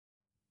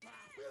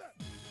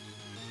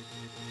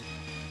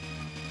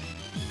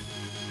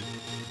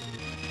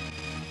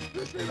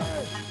this me,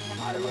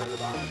 I will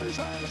burn the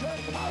sunshine.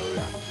 Oh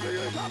yeah,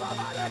 you come on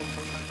it.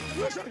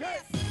 Listen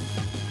again.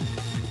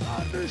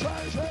 On the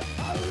sunshine.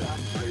 Oh yeah,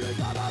 you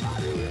come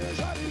on it.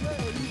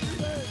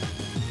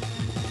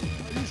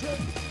 You say.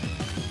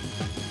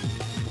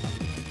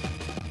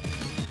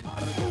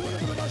 I'm going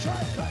to the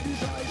shine. You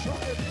shine.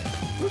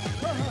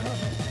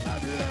 I'm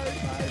really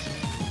nice.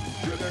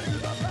 You need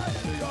the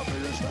best of your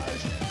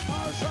business.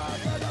 I'll try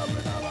to get up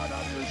with the one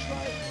of you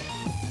straight.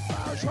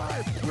 I'll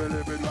try, we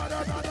live in one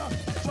another.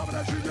 Some of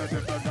the children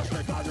different just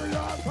because of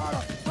your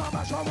father.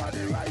 Mama,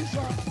 somebody raise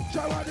her,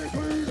 somebody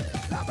queen.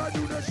 Never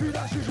do the street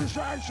that she's a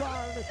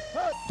sunshine.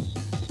 Hey!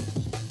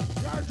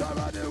 Can't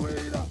somebody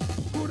weed her.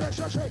 Who the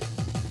shake?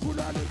 Who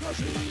the little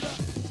seed?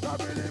 The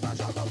Billy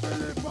Bash, I'm a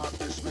Billy from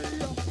this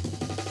meal.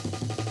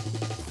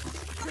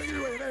 Bring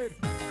you in it.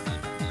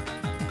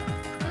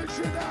 Make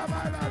sure that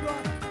my lad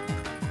one.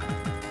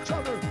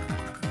 Trouble.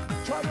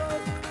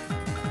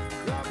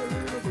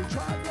 Unbelievable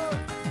trouble.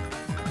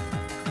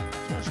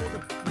 Special.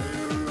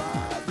 You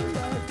are the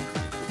right.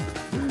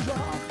 He's a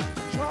hot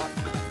shot.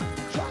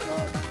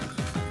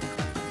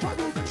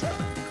 Trouble. Big shot.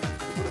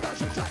 Put a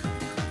bash and shot.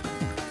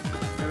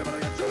 Anybody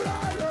get too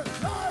loud?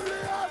 Lovely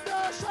on the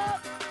shot.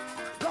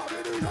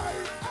 Lovely to say.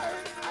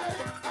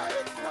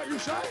 What you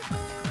say?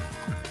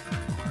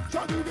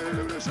 Trouble get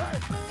in the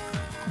shade.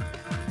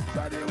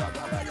 Ready, walk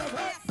up and your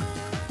head.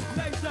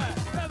 Laser,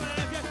 never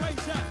let get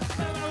crazy.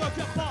 Never work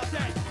your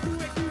party. Do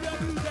it, do the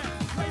music.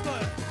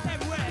 Raven,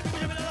 everywhere. Give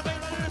me another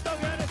bass, I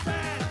don't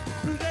understand.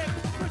 Music,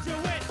 put your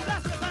wit,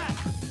 that's the man.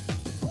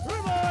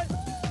 Come on.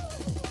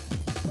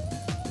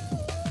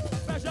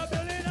 Pressure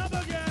building up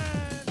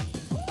again.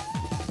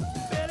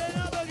 Building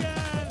up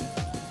again.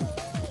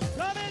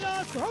 Coming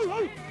on.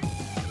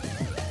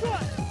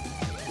 What?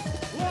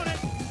 Want it.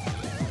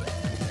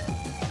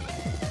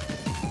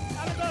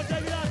 Happy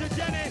birthday, you out to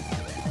Jenny.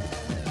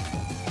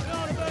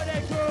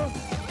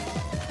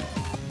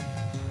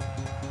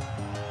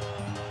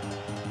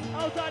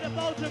 Outside the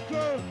Bolton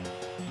crew,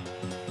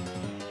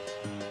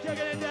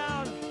 kicking it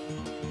down.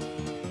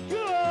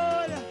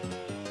 Good.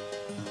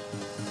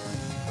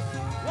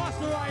 What's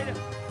the ride?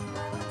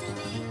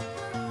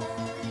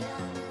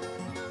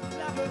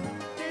 Like a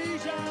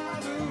deja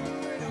vu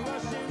in a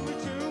rushing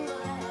with you.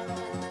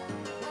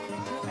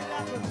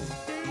 Like a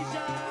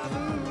deja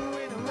vu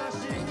in a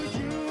rushing with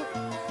you.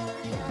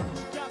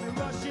 Got me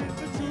rushing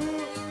for two.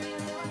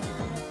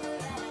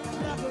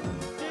 Like a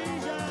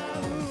deja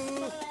vu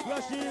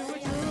rushing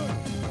with you.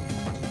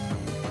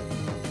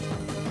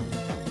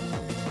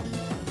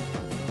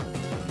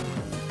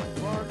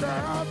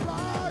 I'll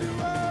fly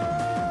away.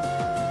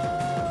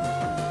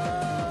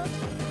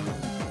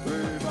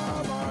 Leave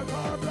all my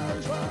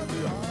problems behind.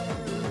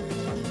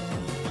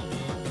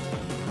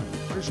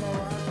 It's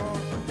alright, but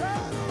get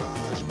a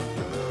rush to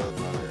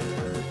believe.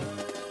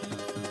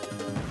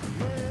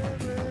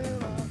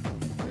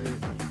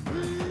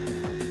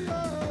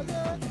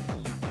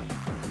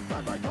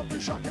 Bad mic up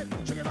and shock it,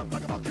 sing it up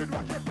like a fucking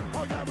rocket.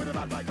 Oh yeah, with a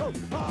bad mic, go.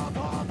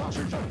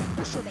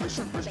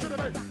 Listen to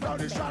me. Now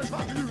this shot is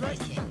fucking you, mate.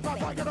 Bad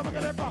mic, get up and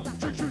get it back.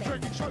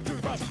 Drinking, show to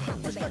the best.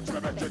 Respect to the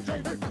rest of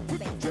Jamie.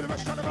 To the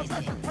rest of the best. I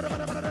don't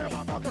know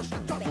about Marcus.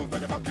 Don't move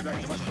any fucking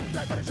names.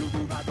 Let me to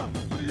move back up.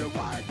 Will you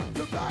white?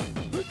 You're black.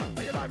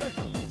 Are you like me?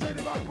 Say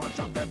the right one,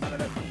 shot them better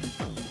than.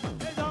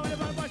 It's all in the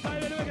bad boy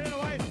style, and we're getting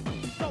away.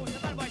 So in the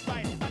bad boy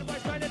style, and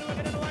we're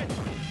getting away.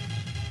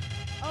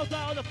 Out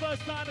there, all the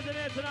first timers in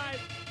here tonight.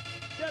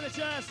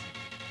 Delicious.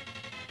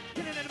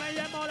 Killing in the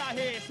mayhem all out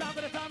here. Sound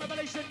for the time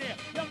revelation here.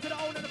 Young to the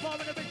old and the poor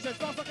and the bitches.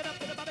 Fast fucking up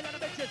to the Babylon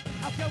and bitches.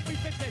 How can we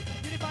fix it?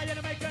 Unify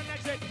and make an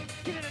exit.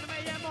 Killing in the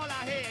mayhem all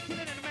out here.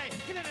 Killing in the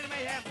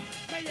mayhem.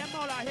 Mayhem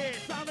all out here.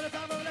 Sound for the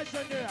time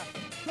revelation here.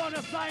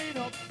 Gonna sign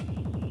up.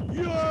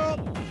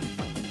 Europe.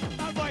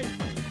 And wait.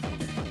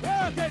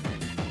 Work it.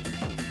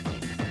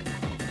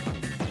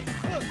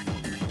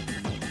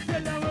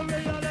 Kill them with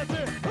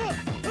reality.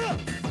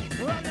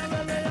 Run them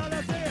with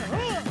reality.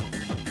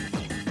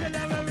 Kill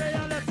them with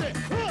reality.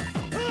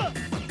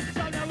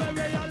 Shout them with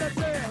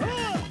reality.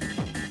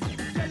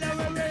 Kill them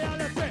with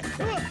reality.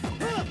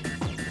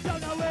 Shout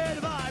them with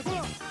the vibe.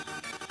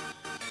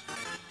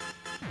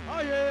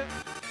 Oh yeah.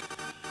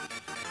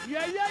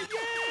 Yeah.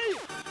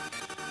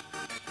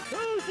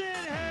 Who's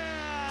in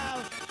here?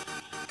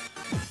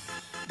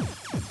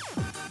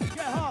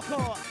 Get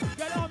hardcore.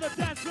 Get on the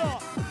dance floor.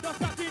 Don't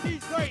stop the DJ.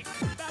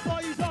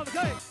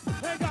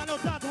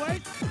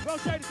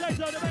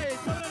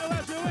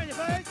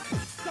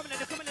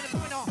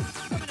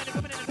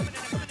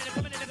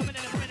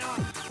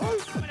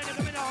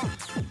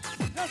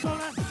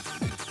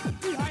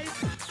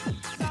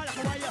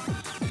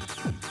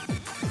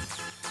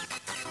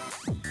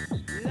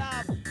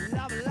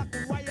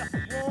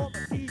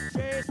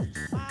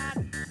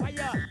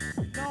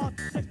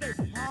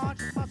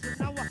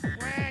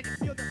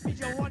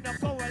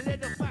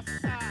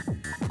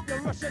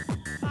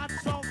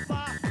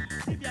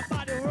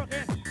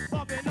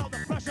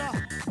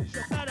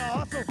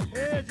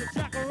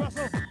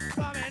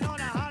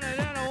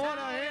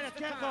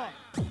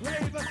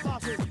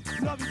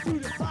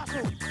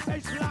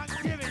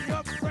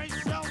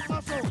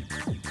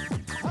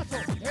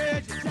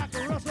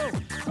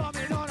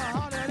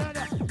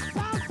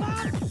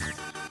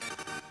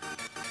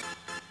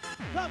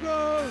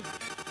 Topgroove.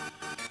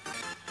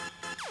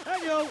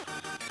 And you.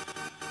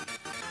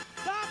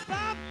 Bop,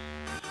 bop,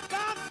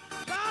 bop,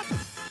 bop,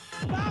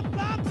 bop,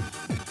 bop.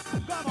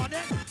 Come on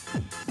then.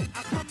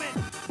 I'm coming.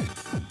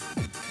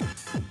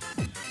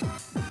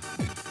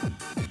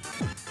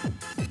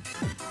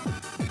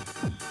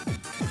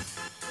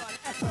 Got an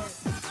echo.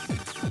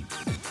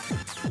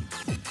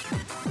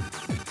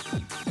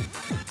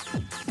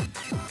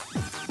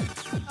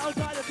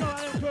 Outside the door, I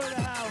don't crew in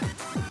the house.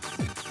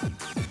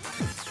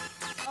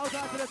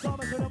 Outside to the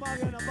Thomas and the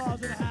Mario and the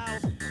bars in the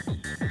house.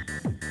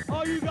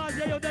 All you guys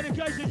get your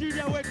dedications, you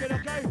get wicked,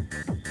 okay?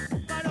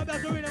 Might not be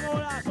able to read them all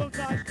out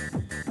sometimes.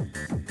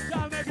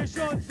 Try and make it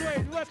short and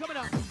sweet. We're coming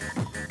up.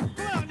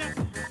 Come on now.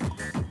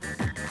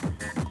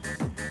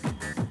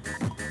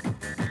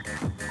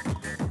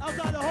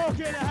 Outside the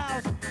Hawkey in the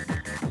house.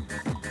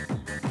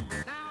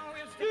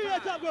 Do your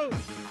Topgroove.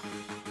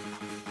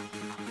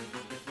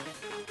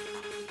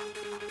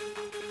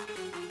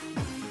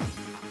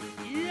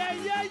 Yeah,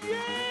 yeah,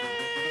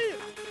 yeah!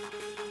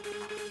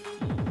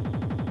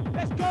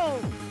 Let's go!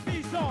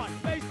 Beats on,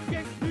 bass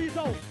kick,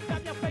 diesel.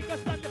 Tap your fingers,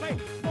 stand the bass.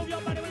 Move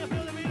your body when you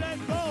feel the beat,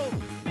 let's go!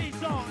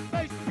 Beats on,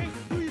 bass kick,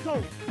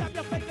 diesel. Tap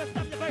your fingers,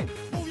 stand the bass.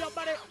 Move your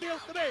body, feel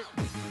the beat.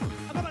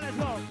 Come on, let's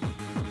go.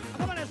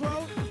 Come on, let's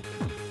roll.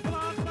 Come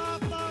on, come on,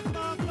 come on, come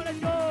on, come on, let's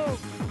go.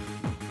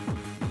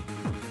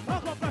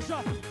 Knock on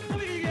pressure. Let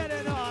me get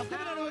it off.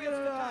 Come on, we'll get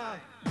it off.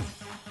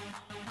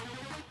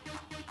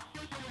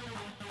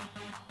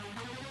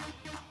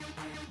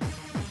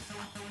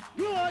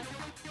 Good.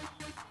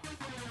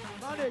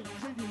 Money,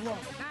 changing what?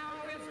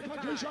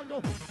 Concrete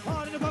jungle.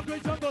 Hard in the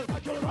concrete jungle. I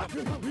kill him hard in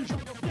the concrete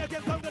jungle. Make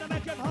him come, gonna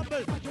make him humble.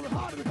 I kill him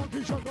hard in the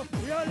concrete jungle.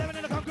 You're living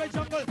in the concrete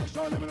jungle.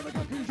 Still living in the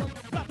concrete jungle.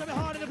 Got to be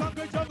hard in the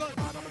concrete jungle.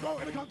 I'm gonna go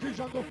in the concrete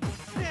jungle.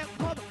 Snap,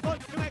 come, on,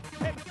 you make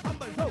him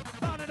humble. So,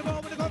 down in the ball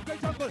in the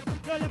concrete jungle.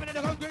 You're living in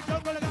the concrete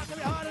jungle. Got to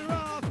be hard and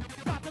rough.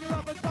 Got to be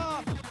rough and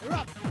tough.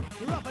 Rough,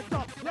 rough and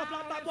tough. Rough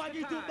like that one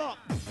you do not.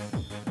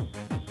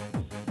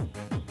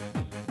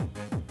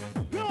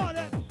 Go on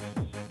then.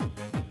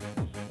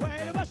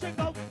 Where the Russian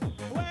go?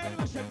 Where the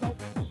Russian go?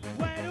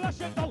 Where the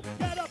Russian go?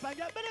 Get up and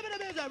get busy.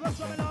 Rush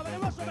from me love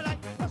and rush from me like.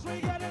 Rush where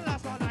you get in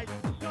last all night.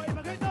 Don't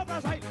even get no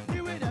first right.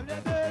 You with them,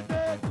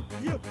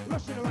 you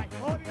rushing the right.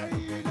 Oh,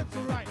 you get to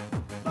right.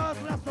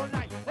 First last all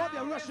night. Oh,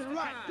 you're rushing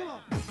right. Come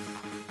on.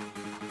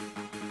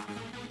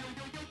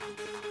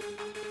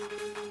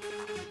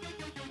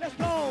 Let's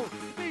go.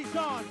 Beats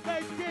on.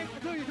 Bass kick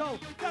until you go.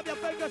 Grab your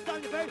fingers,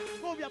 stand your face.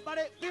 Move your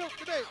body. Feel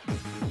the beat.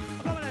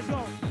 Come on, let's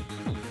go.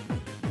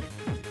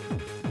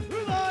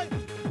 Move on.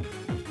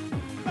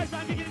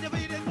 Baseline kicking in the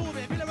beat and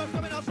moving. Feel the rush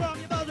coming out strong.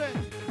 You're buzzing.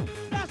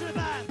 Dance to the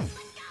band.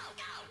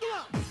 Come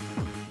on.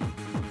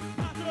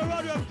 Dance to the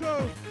radio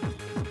crew.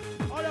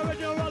 All the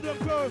original radio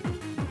crew.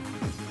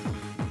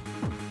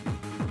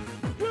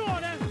 Come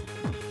on then.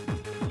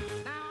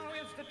 Now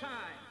is the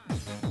time.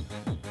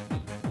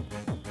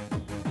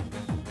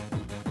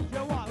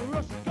 You want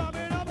Rush is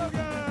coming up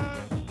again.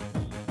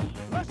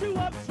 Rush you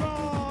up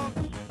strong.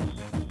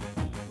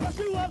 Rush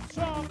you up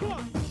strong. Come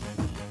on.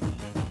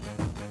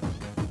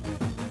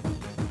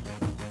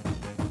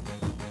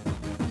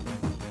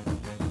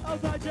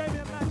 Outside Jamie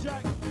and Matt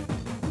Jack.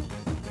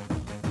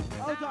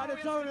 Outside the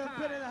Tony and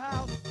Pin in the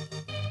house.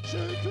 She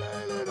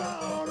clearly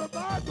know the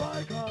bad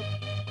boy come.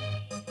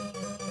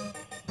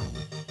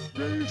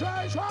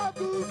 DJ Sharp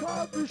to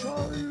come to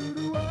show you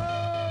the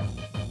way.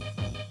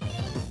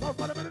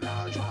 Wanna be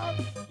down sharp,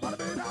 wanna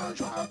be down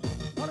sharp,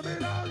 wanna be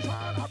down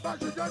sharp. I'm about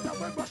to get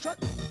up and brush it.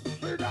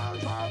 Be down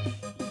sharp.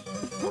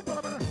 Whoop on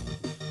a minute.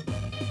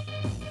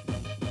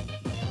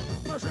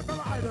 Mercy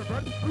Bella Island,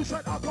 friend. You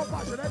said I'm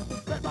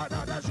compassionate. Let my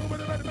down that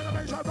woman in the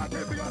make sure back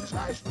in beyond the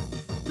stage.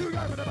 You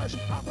gave me the best.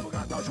 I'm gonna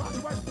get those shots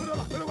away. With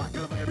a whack,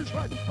 get a image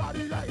right.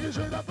 Body that is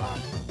in the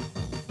front.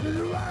 The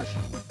US,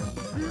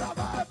 the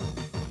other.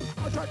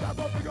 I tried that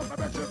one big up my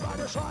bench by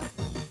the side.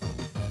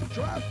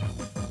 Trev.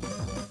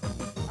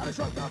 And it's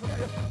right down for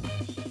you.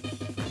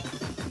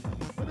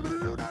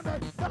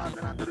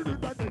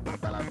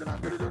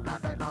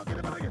 Now get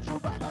him and get so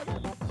back.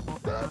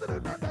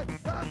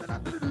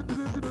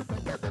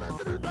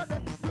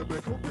 You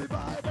become me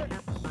vibing.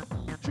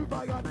 Shoot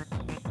by God.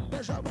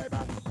 There's our way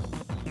back.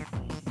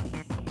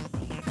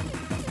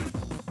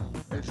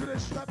 Into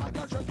this step, I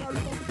got your carry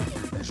on.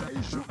 They say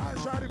you shoot my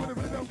side, even if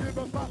they don't give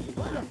a fuck.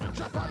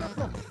 Shut on the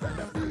floor, let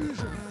them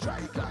music,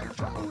 take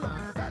control.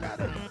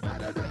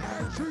 Let the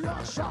end to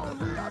your soul,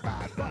 leave a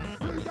bad boy,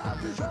 leave out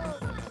the show.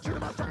 See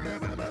them outside there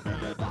with a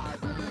bit of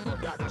vibe,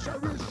 yeah, that's a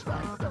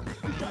respect.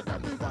 You can't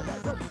have me what I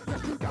do.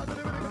 Yes, you got it,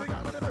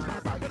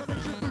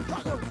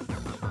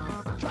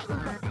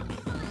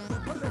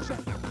 what did they say?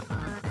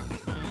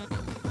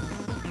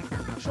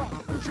 Shot,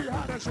 she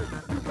had that shit.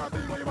 You got me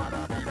where you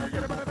wanna be, then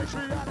get it, but make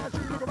sure you had that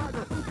shit. Look around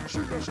you,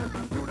 shoot that shit.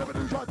 You never do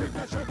your thing,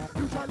 that shit.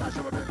 You try like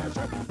you were in that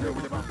shit. Deal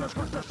with your mouth, let's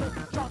crush that shit.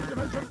 Shot in your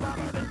face, you're down,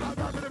 and then down,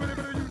 and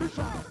then you this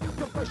song.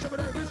 The first of it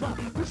ain't this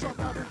one. This song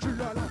down into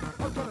your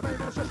life. I'm gonna make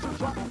this system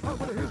drop. I'm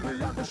gonna hit me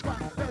on the spot.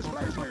 There's a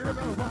place where you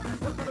never run.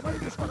 I'm gonna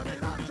make this fun of me,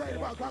 not say,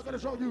 well, I'm gonna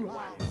show you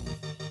how.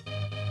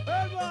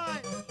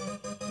 Alright,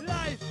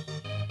 life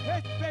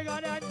is bigger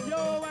than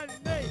you and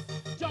me.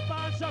 Jump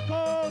on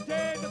shackles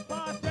in the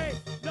party.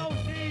 No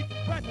need to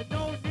press,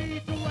 no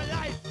need to a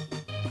life.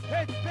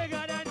 It's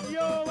bigger than you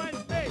and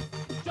me.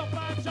 Jump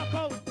on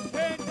shackles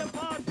in the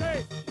party.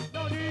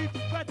 No need to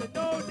press,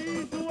 no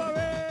need to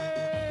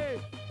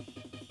worry.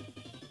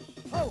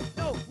 Oh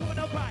no, woman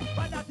don't cry,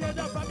 but that tears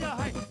up from your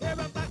height. Here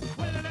and back,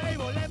 willing and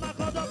able, lay my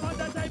cards up on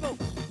the table.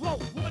 Whoa,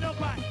 woman don't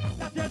cry,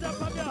 that tears up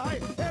from your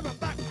height. Here and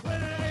back,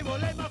 willing and able,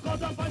 lay my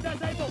cards up on the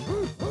table.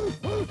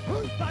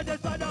 Side to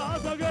side the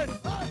house again.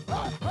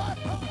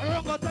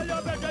 I'm gonna tell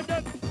you better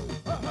than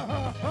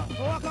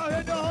walk out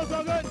in the house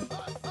again.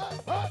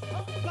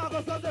 Knock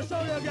us on the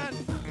shoulder again.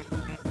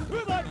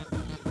 Rewind.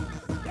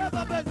 Yeah,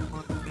 bumpin'.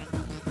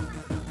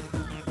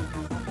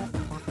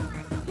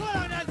 Go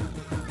on then.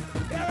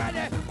 Get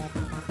ready.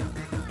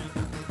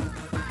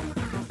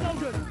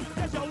 Soldiers,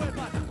 get your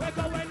weapon. We're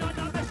going on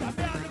a mission.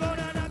 Me and the gun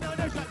and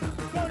ammunition.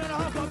 Going on a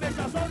house on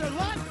mission. Soldiers,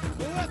 what?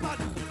 Weapon.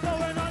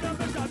 Going on a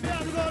mission. Me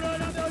and the gun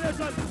and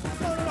ammunition.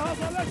 Going on a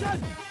house on mission.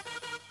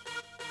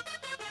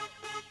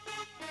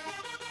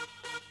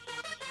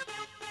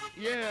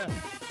 Yeah.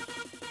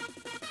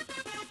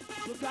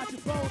 Look out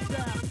your phone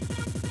down.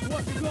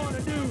 What you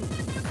gonna do?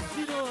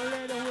 You know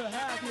later we'll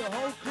have your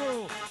whole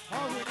crew.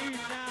 All we need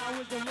now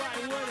is the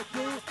right word to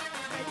do.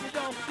 Make it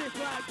don't stick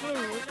like glue.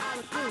 And now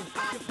it's through.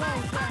 Your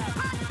phone down.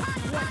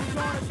 What you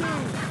gonna do?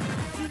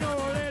 You know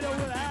later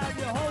we'll have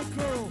your whole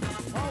crew.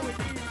 All we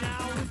need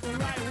now is the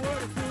right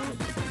word to do.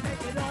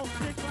 Make it don't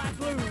stick like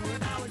glue. And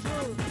now it's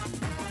through.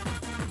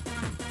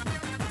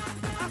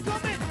 I'm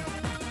coming.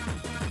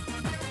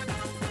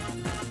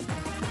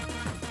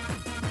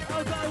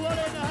 Outside, what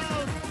in the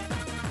house?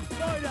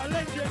 Boy, the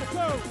lynch in the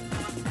crew.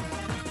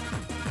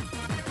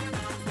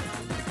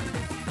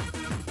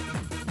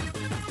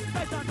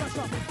 Make that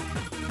pressure.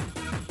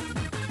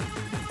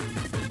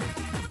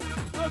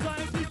 Outside,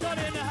 MC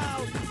Tony in the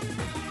house.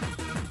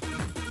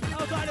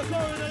 Outside the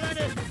crew in the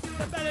Lennon,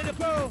 the belly in the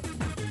crew.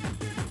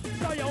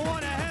 So you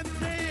want a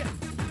MC?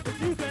 If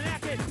you can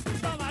act it.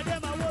 Some of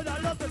them I would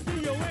have loved to see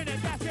you in a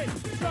gasket.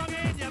 Strong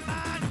in your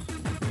mind,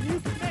 you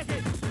can make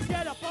it.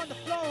 Get up on the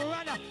floor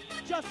and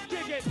just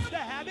kick it. The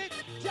habit,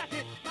 jack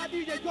it. My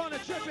DJ's gonna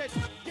trip it.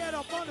 Get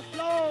up on the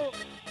floor,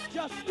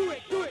 just do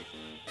it, do it,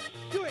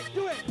 do it,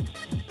 do it.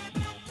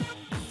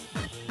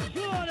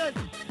 Go on it.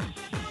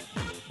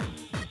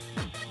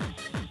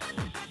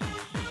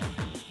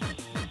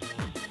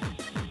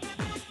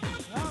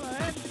 I'm an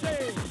MC,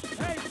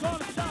 ain't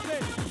gonna stop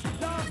it.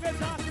 Long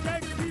as I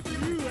can keep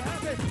you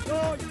happy.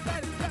 Oh, you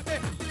better step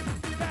it,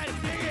 you better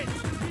dig it.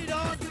 Get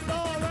on the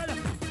floor and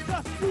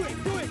just do it,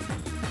 do it,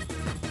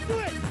 do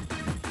it.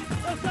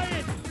 Don't say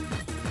it,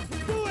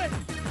 do it.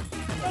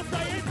 Don't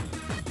say it,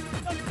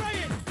 don't say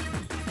it.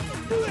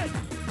 Do it,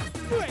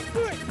 do it,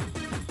 do it.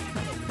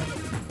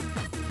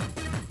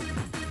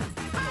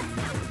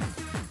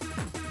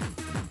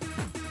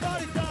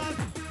 Party time.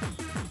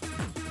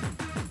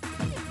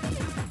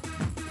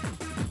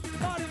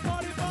 Party,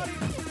 party, party.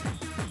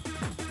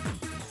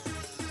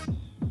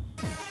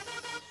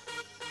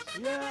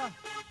 Yeah.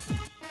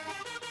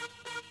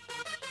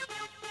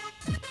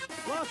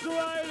 What's the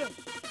ride?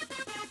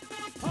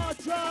 Hard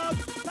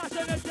drugs,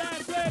 passionate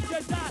dance with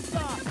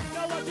disaster.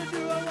 Know what you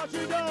do and what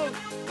you don't.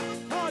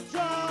 Hard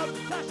drugs,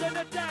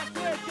 passionate dance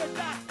with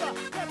disaster.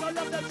 Never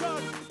love the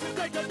drugs, you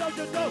take the don't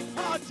you know.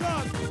 Hard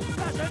drugs,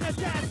 passionate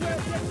dance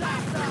with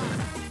disaster.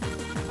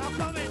 I'm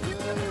coming.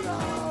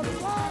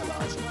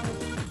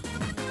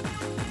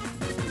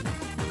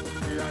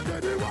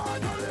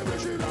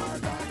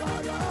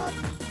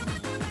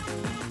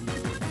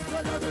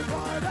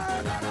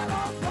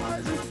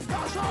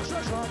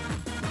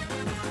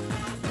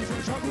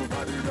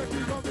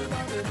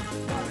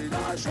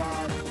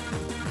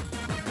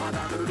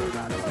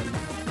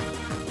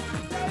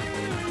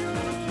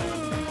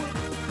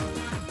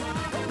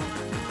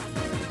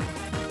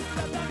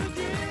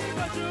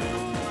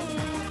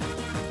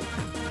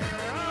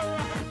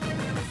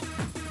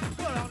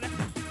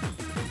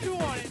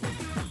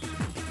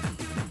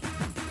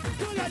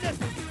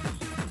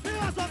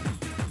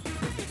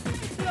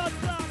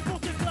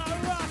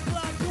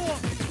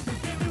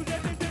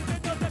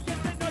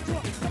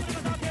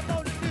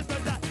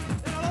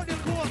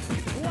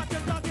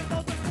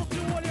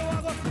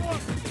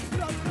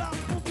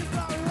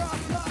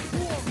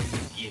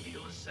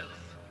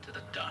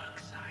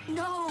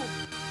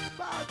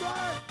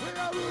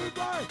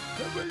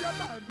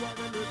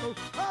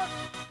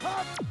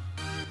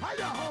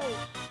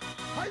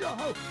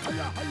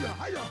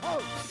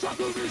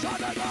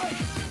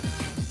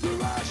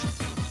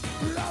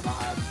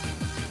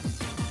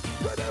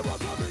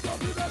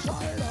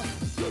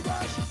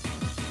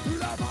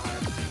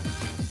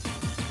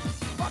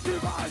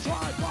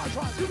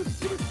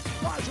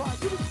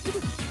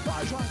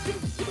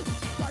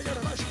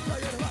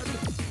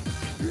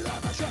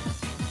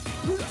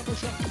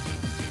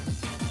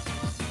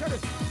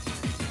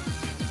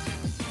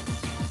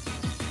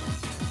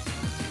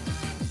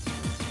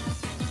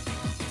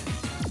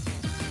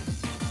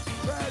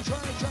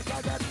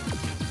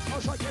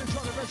 try getting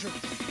shot of venture.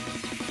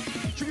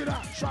 Check it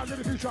out, shine in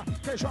the future.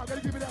 Okay, shot,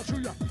 gotta give it out to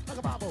ya. Like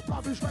a Bible,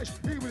 Bible in space.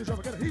 He with his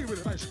other, gotta hear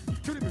with the bass.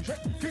 To the music,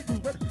 keep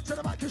moving. Set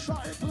the mic and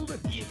start improving.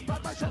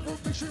 Bad man, shot,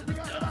 move, big shit. We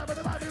got the vibe and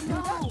the vibe in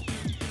roll.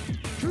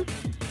 Shoot.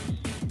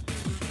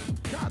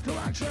 Counter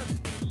action.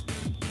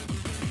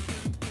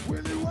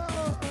 Willy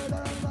well.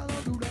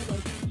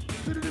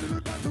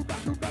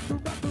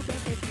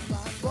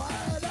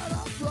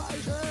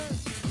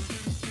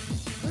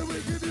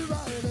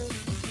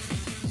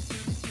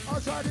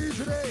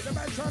 Today, the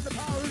men turn the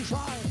power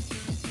inside.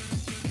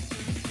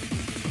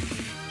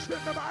 Split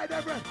the mind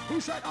every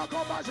who said I'll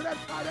come back to them.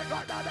 I ain't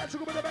got that to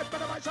go with the bed,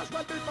 but I might just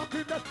spend me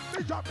fucking them.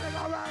 Me jumping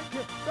around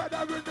you, then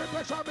I win the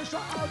pressure, me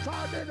shut out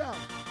time in there.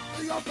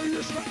 Me up for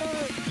you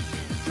straight.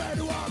 Jay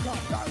Walker,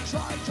 don't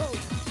try to.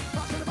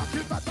 Back in the back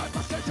in bad man,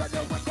 my stage and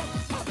you went up.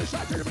 I'll be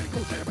shot to the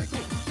winkle, to the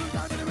winkle. Do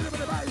down in the middle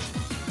of the base.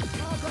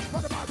 I'll just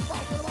put them out,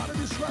 put them out of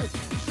this way.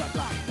 Step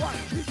back,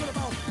 one, keep to the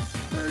mouth.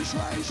 This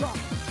way, shot.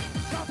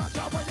 Come back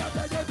up when you're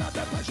dead, you're not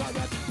the pressure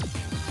yet.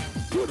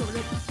 Do the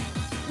rip.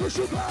 We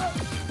should go.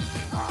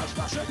 I'll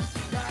smash it.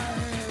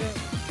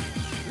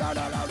 Yeah.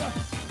 Louder, louder.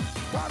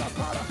 Para,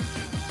 para.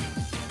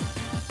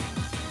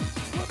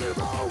 When we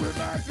roll, we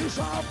make you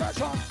sound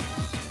better.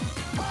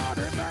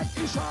 Party make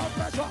you sound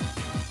better.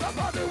 The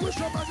body wish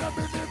them and them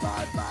in the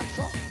right back,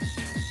 so.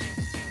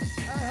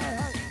 Hey, hey,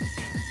 hey.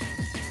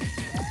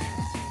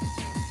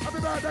 Happy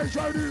birthday,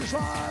 Jody,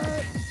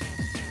 side.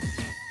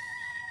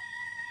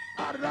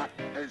 Out of that,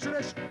 into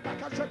this,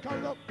 back and check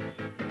out, look.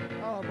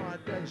 Oh my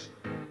days.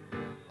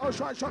 Oh,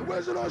 sorry, sorry,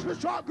 where's the noise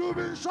with Topgroove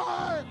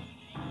inside?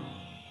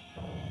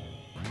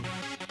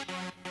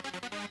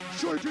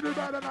 Sure you do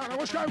better now,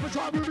 what's going for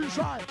Topgroove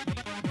inside?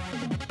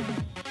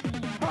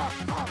 Up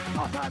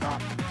and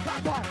up,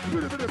 that boy,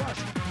 with a bit of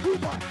rush. Good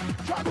boy,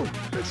 Topgroove,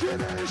 it's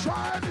in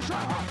inside,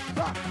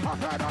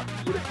 up and up,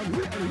 with a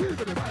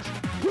bit of rush.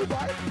 Good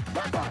boy,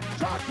 that boy,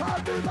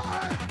 Topgroove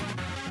line.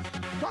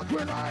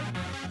 Topgroove line.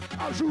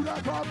 I'll shoot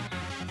that bomb.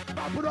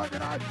 I'll put on your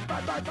knife.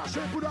 Bad,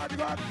 massive, put on your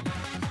gun.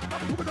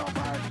 I'm putting on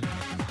mine.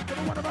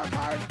 Never one of our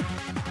kind.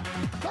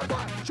 That's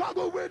why,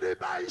 Topgroove with the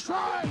bass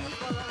line.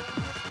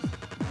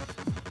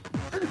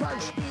 In the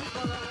face.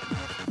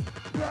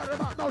 Yeah, they're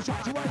not, no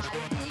time to waste.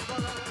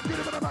 Get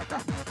him in the back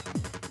there.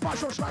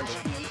 Marshal space.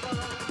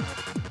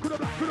 Could have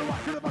black, could have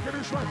white, could have back in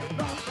this way.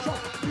 North,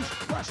 south, east,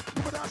 west.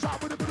 Coming outside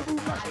with a bit of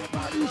move flash.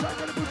 My news ain't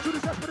gonna put to the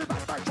test with the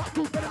back.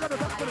 Topgroove better than the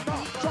best for the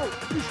north,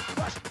 south, east,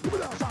 west.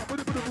 Coming outside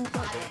with a bit of move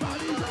flash. My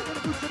news ain't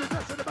gonna put to the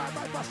test in the back.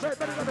 I say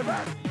better than the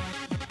band.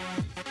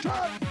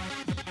 Turn.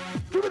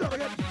 Give it up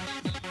again.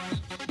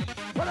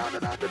 Put on the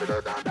band, give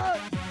it down there.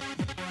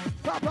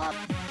 Pop up.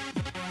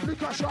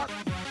 Liquor shot.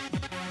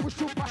 We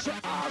still pass it,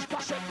 ours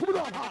pass it. Come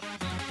on, hot.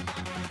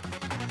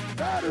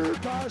 That is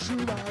pass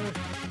you by.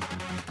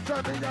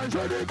 Tell me that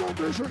you're the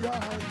competition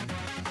guy.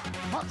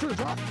 Up to the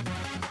top.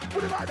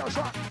 Put it right down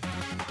shot.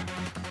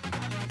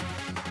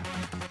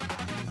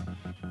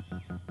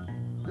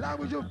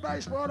 Language of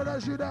baseball, and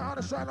as you don't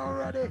understand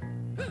already.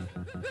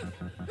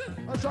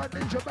 That's right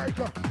in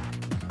Jamaica.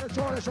 That's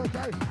all, it's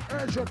okay.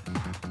 Urgent.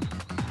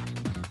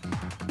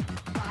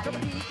 Come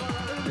on.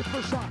 Let me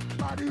push on.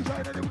 My DJ,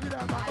 and then we get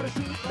out. I'm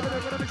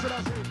gonna mix it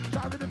up.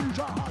 Sound in the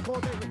future,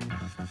 hardcore baby.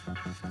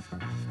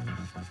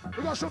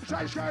 We got some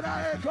change going out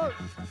here, good.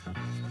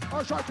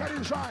 I'll try to get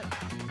inside.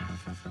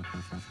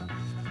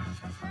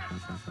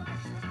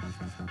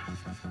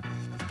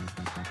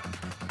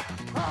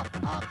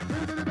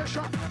 Little bit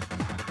shot.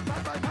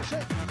 Bad, push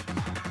it.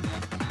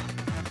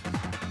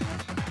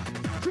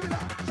 Give it up,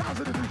 sounds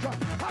in the future.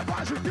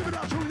 Uprising, give it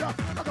up to ya.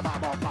 Like a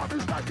bomb,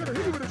 this bass. Gonna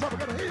hit you with the top,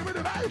 gonna hit you with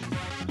the bass.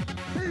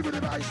 Hit you with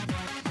the bass.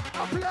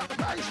 Up and out the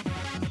bass.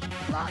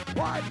 Black,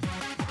 white,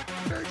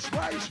 mixed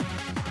race.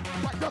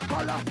 What the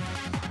color,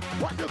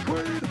 what the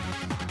creed.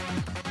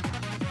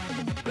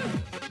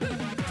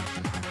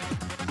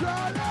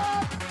 Your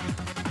love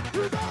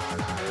is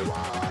all I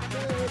want,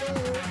 baby.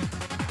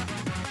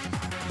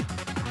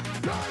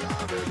 Your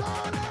love is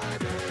all I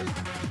need.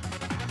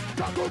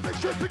 Topgroove, big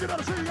shit, pick it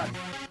up, see you again.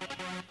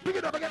 Pick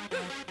it up again.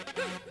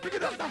 Pick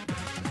it up now.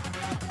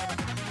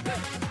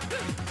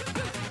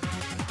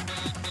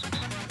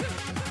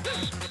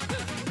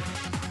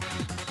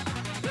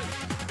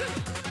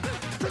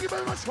 Thank you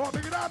very much for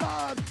picking up,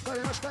 man.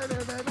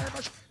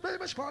 Very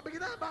much for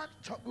picking up, man.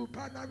 Topgroove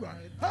pan and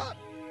ride. Huh?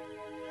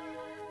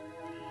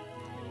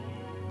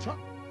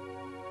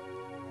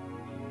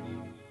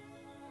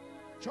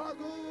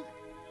 Topgroove,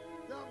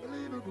 the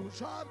unbelievable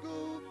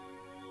Topgroove.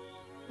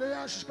 They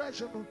are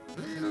special,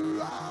 lead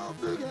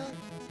around again.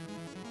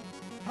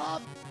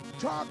 Hot,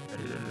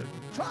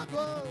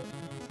 Topgroove.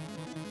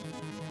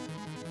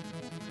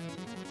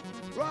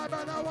 Right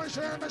now, I want to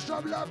share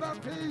some love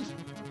and peace.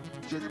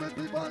 Genuine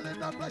people in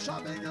the flesh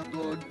are bringing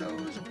good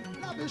news.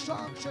 Love is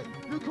something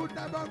you could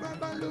never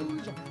ever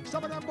lose.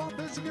 Some of them want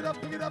to pick it up,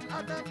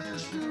 and they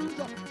misuse.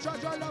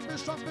 Such a love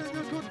is something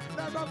you could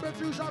never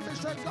refuse. I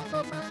miss a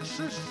government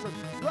system,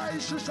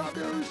 racist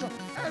abuse.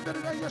 End of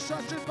the day, you're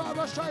searching for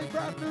a safe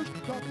refuge.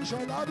 Come, you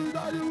shall love you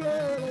that you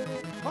will.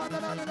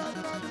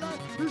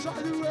 This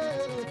are you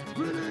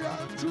really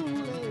and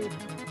truly.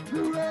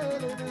 You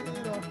really need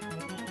it.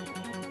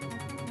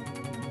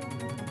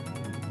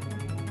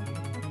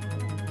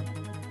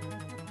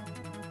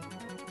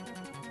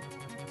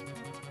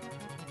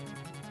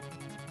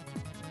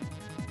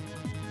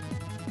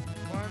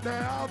 One day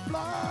I'll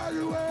fly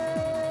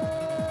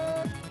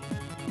away.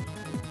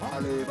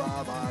 I'll leave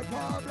all my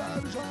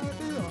problems on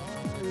the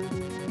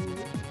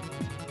highway.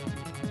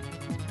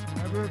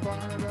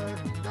 Everybody,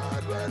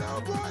 God when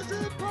I'm voice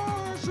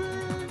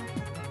passing.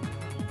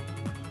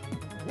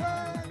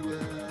 When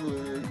will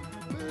we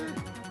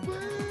be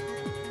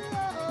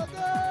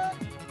again?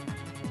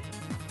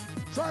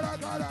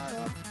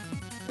 Shadakadaya,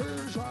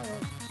 Ishaya.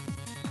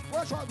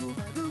 What's up, man?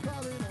 You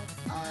got it.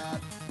 I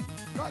am.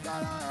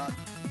 Shadakadaya,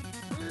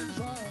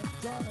 Ishaya.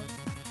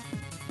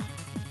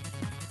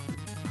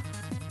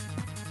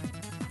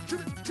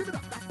 Give it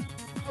up.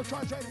 I'll try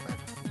to say it, man.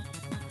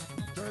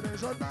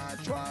 There's a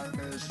natural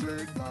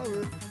mystery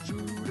going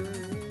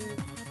today.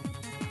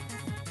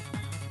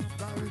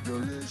 Now we do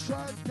this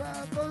right,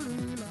 can't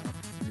believe like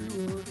you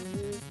were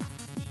there.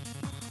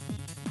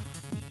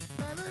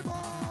 Many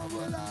more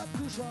will have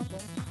to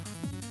suffer.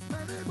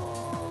 Many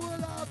more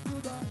will have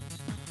to die.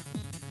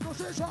 No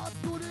say short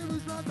to the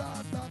reason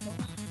that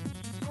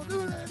no do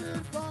let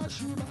it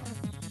pass you by.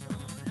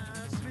 Don't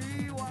ask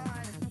me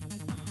why.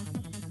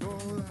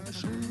 Don't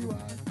ask me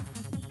why.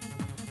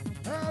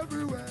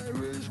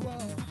 Everywhere is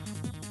war.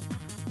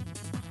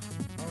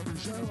 On the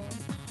show.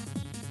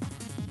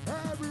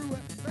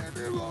 Everywhere,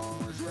 many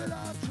roads will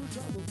have to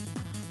travel.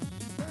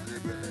 Many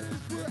bridges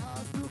will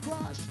have to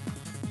cross.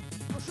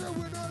 I said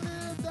we don't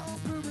live down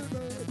to the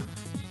bed.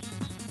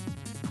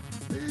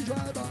 These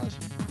drivers,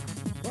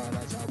 well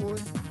that's how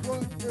what.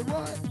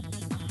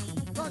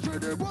 Not sure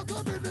they walk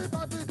up in the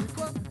back in the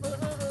car.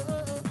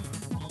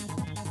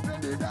 Then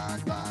they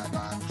dance back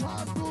and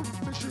try to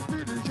fish it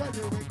in the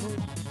genuine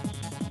code.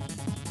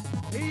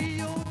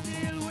 You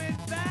deal with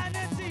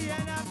vanity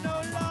and have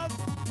no love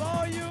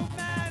for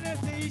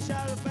humanity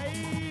shall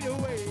fade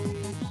away,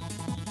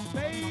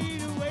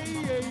 fade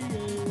away.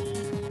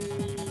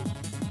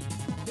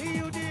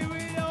 You deal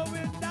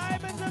with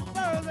diamonds and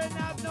pearls and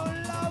have no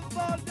love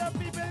for the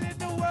people in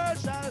the world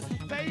shall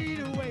fade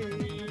away,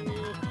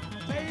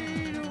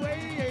 fade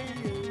away.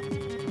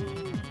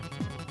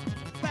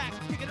 Back,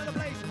 kicking in the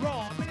place,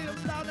 raw, many of them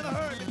style never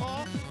heard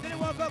before. Didn't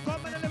walk up,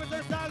 come and deliver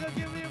their style, gonna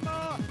give you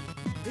more.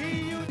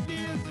 He who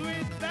deals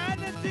with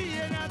vanity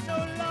and has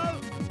no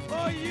love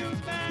for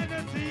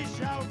humanity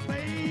shall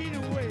fade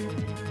away,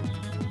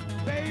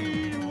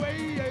 fade away.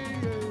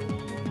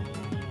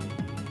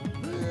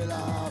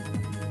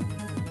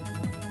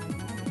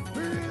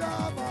 Feel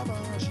up,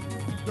 mamas.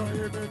 Don't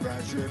even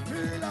friendship,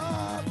 feel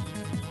up,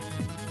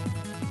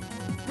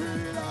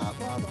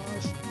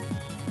 mamas.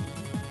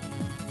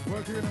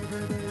 Working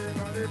every day in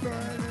the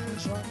burning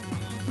sun.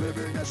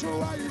 Living as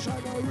so I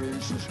shall not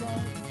reach the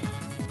sky.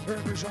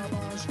 Every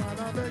shaman's man,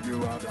 I beg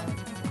you of that.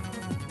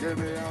 Give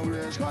me a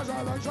wish, cause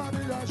I like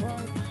something that's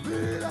right.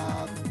 Feel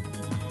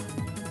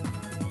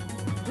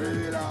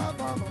up,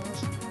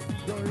 mamas.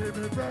 Don't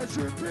even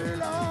friendship,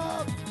 feel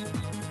up.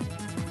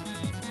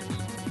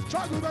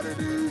 Struggle by the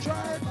DJ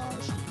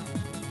mass.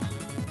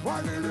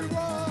 One little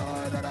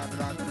boy that I'm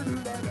not gonna do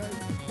that day.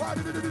 Why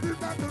did you do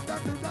that? Struggle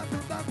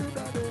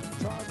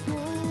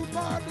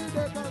by the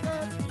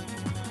day.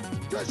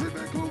 Just you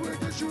make cool with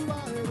the shoe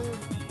right.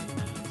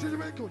 She's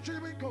been cool, she's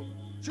been cool,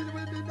 she's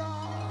been the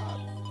night.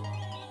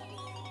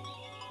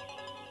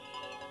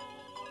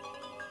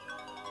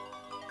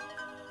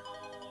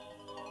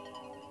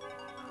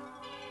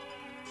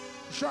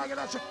 Shagging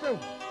out your Phil,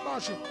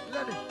 Marshall,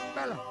 Lenny,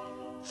 Bella,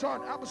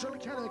 Son, Amazon,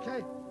 Kenny,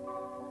 okay?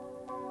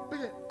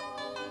 Big it.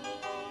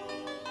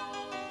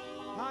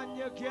 On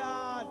your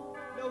guard,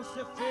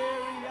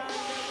 Luciferian,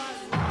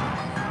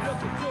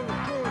 looking to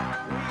recruit,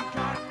 we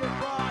can't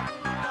defraud.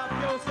 Now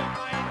use your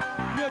mind,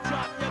 you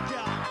drop your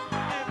guard.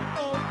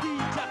 M.O.D.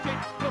 jacket,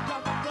 look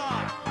at my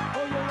blood.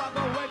 Oh, you are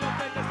going to win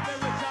up in the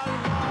spiritual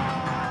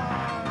war.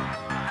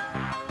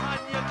 On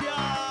your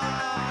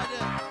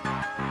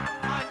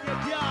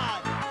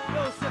guard,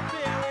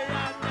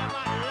 Luciferian, them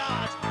at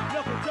large.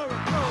 Looking to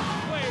recruit,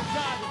 we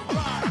can't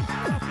defraud.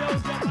 Now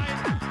use your mind,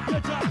 you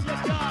drop your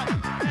guard.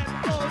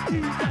 M.O.D.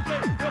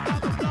 jacket, look at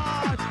my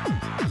blood.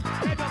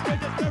 Head up in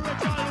the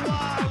spiritual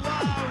war.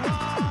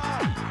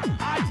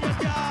 On your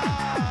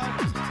guard.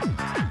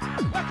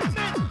 Welcome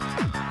in.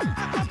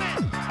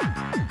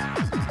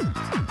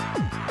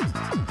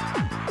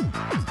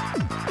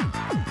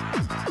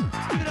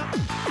 Give it up.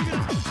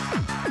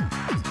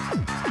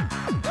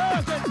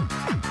 Perfect.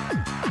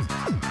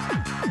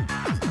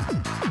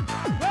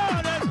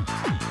 Rolling.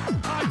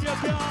 On your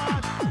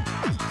guard.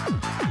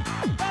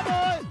 Come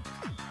on.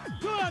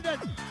 200.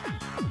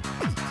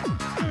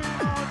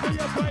 Dream on to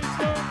your place,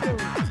 don't you?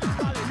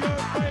 Follow your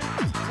faith,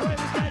 when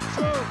it gets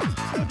true.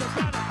 Build the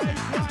kind of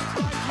baseline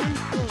like you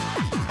do.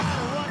 I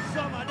don't want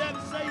some of them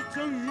say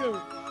to you.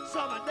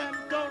 Some of them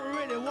don't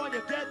really want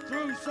you get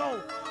through.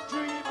 So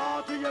dream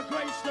on to your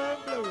gray stone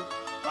blue.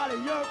 Follow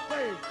your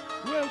faith,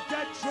 we'll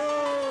get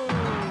true.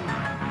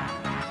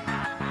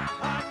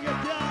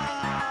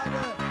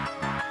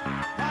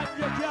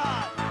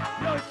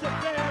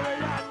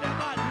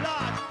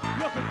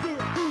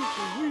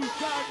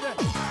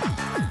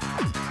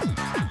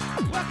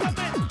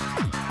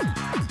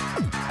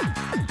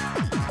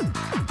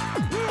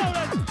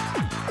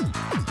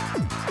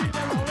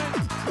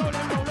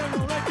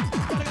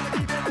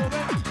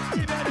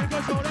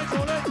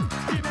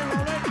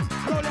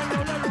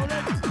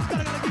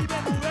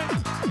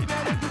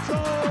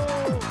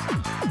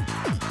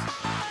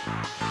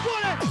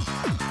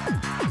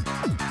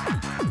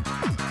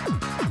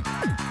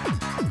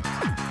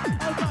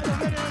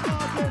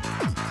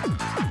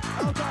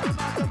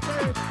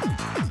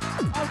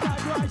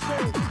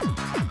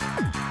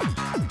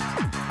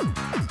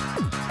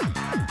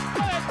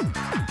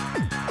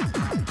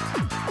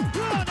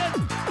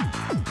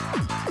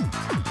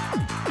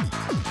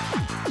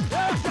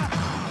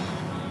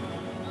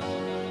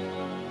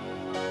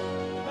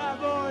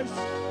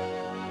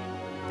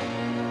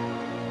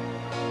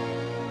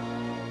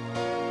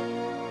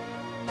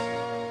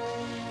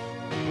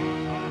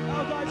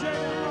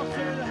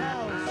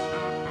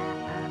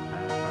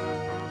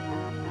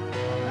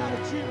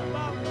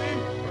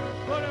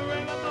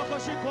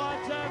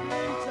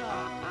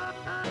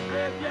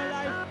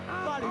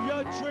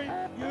 dream.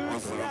 You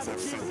used to have a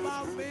dream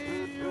about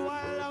me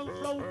while I'm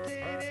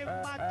floating in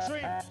my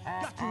dream.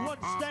 Got to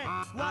understand,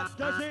 what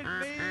does it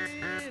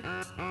mean?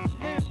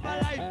 Live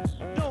my life,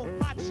 know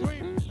my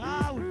dream.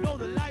 I would know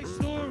the life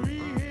story.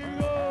 Here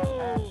we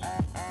go.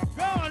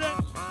 Go on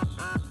then.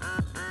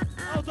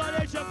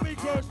 Outside HFB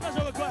Curse,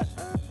 special request.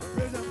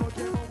 Prison for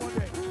came on one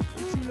day.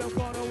 You two love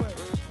gone away.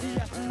 He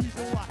asked the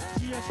reason why.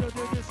 She answered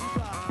the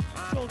disregard.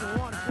 Told the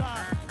one to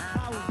fly.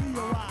 I will be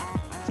your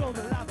wife. Told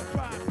the life of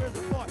crime.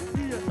 Prison boy,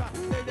 he is right.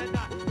 Late at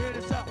night, in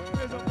the cell.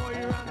 Prison boy,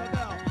 he rang the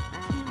bell.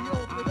 He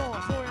opened the door,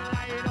 so he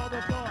lying on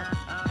the floor.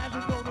 As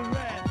we know the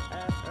red.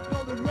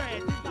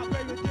 Dig my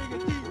grave and dig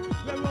it deep.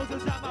 Red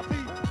roses at my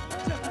feet.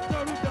 Just a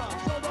turtle dove.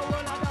 Show the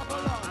world I never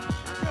love.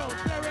 Girls,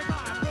 bear in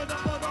mind. Prison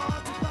for the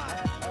heart to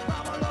find.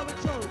 Mama loving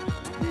truth.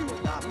 He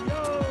was not for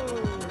you.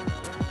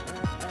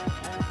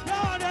 Go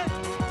on then.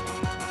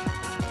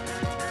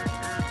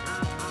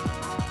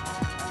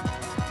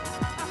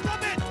 I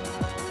come in.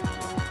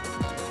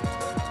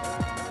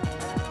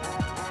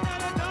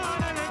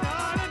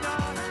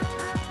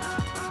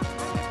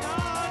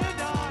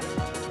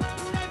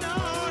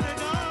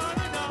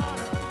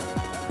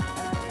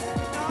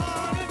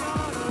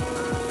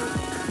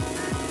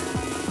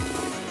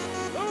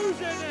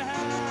 Who's in the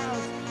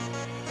house?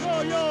 It's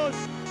all yours.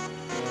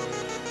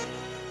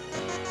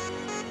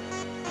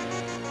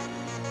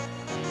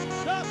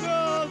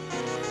 Topgroove.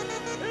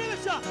 Here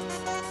the shot.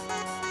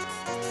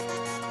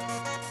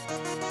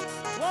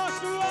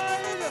 Watch the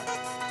ride.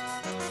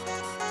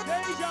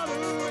 Deja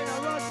vu and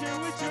I'm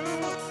rushing with you.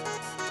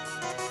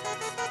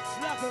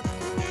 Like a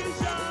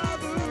deja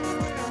vu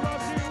and I'm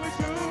rushing with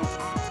you.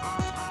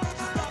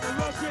 Just got me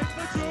rushing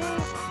for you.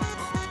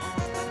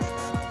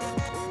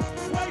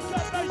 Wake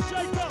up and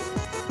shake up.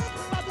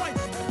 My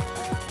boy.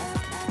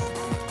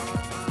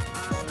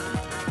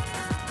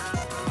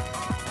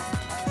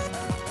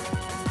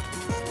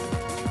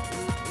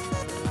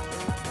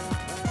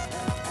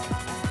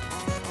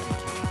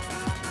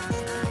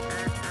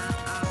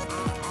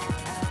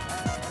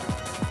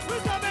 We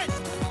come in.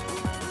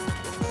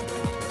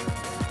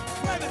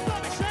 Wave it,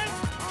 stop it, shake.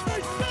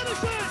 Hey, stop it,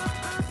 shake.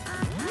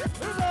 Here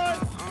we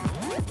go.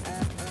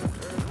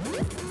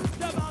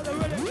 Step out the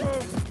rhythm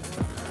crew.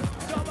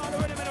 Step out the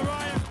rhythm in a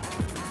riot.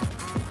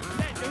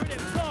 Let the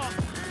rhythm talk.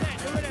 Let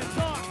the rhythm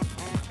talk.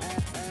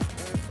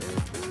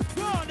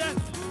 Go on then.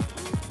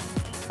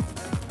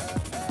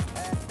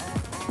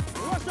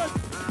 Russian.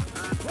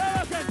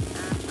 American.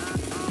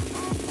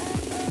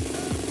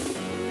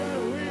 Yeah,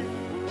 we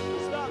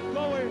stop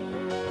going.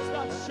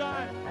 Stop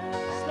shine.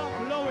 Stop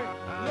blowing.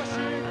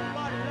 Rushing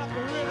body like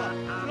a river.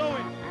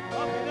 Flowing.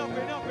 Up and up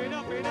and up and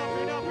up and up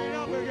and up and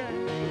up again.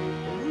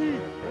 We,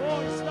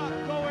 oh, you stop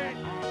going.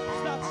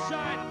 Stop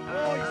shine.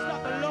 Oh, you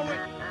stop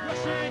blowing.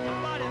 Rushing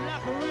your body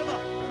like a river.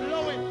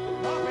 Flowing.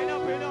 Up and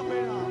up and up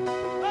and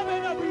up. Up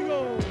and up we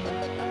go.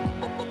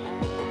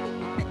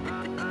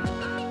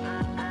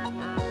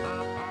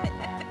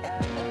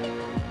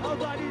 How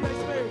do I need that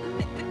space?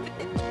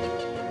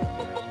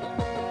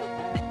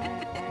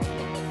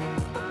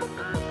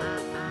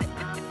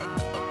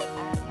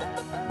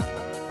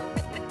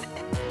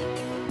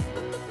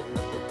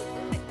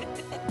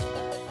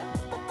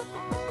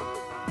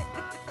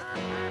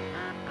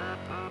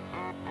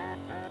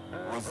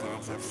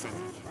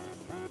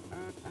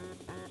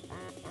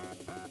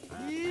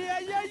 Yeah,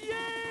 yeah,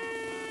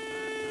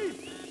 yeah!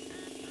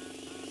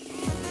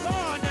 Go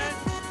on then!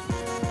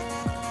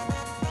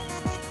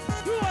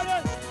 Do it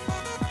then!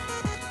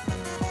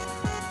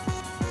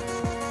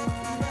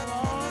 You have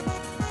all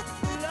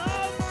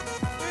love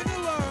in the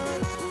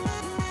world.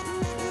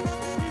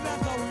 Even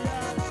though we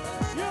are,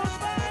 you'll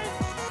find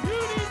you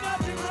need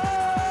nothing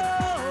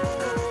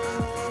more.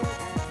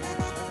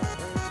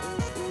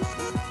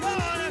 Go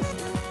on then!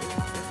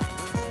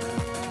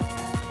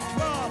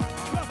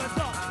 Rough and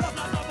tough, rough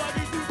like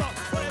nobody do so.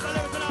 Whatever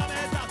lives in our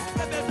hands up,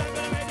 that bitch ain't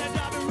gonna make that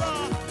job be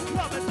rough.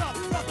 Rough and tough,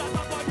 rough like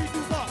nobody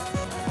do so.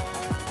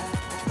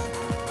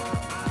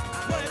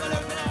 Whatever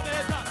lives in our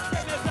hands up,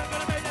 that bitch ain't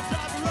gonna make that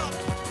job be rough.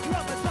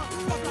 Rough and tough,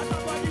 rough like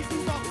nobody do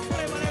so.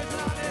 Whatever lives in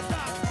our hands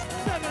up,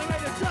 that gonna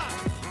make that job.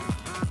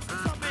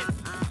 Come in,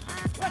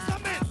 where's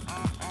come in?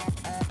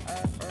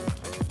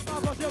 Now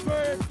what's your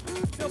bird?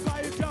 Your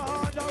fire your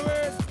hand on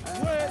it.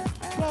 Wait,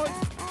 boys,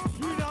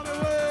 you know me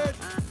word.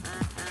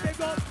 They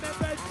got me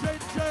bed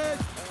changes.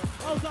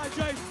 Outside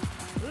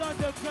Jace,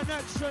 London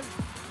connection.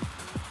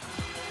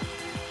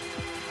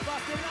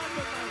 Back in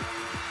London, mate.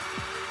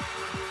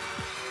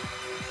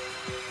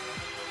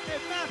 Hey,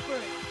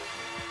 Maverick.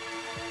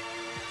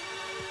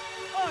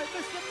 Oi,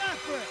 Mr.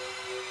 Maverick.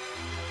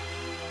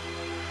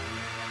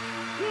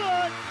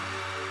 Good.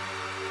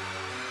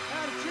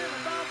 Had a dream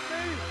about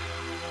me.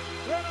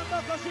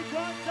 Remember, cause you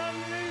got some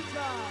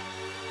Lisa.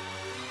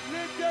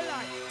 Live your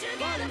life. Together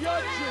Follow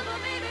your forever,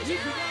 dream. baby, You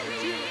can have a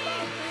dream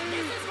about me.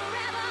 This is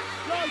forever.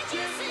 Go Can't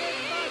you dream see? with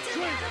my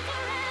dream. Together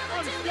forever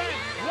till the Understand,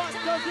 end of what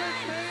does it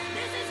time. mean?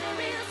 This is for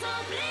real, so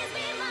please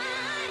be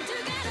mine.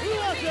 Together Who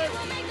you was and me it?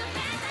 will make the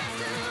best that's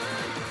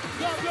good.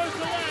 God goes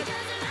the land.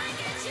 Just like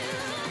it's you.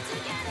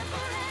 Together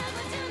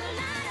forever till the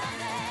light of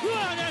day.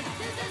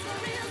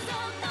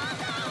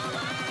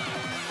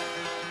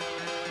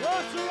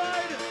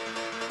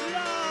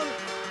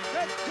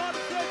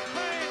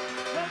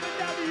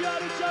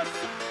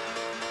 Delicious.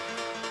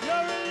 You're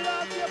in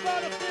love, you're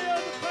about to feel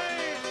the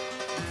pain.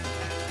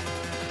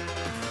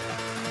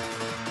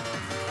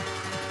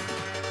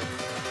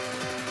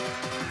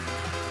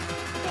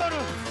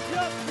 Gonna,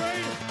 you're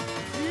great.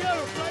 You're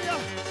a player.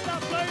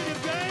 Stop playing the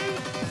game.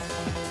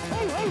 Ho,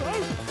 ho, ho.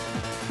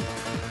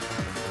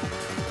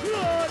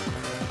 Good.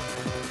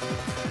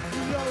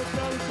 You know it's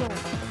very soon.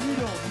 You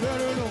don't, let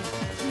her know.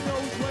 She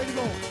knows where to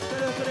go.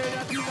 Let her say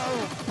that you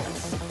know.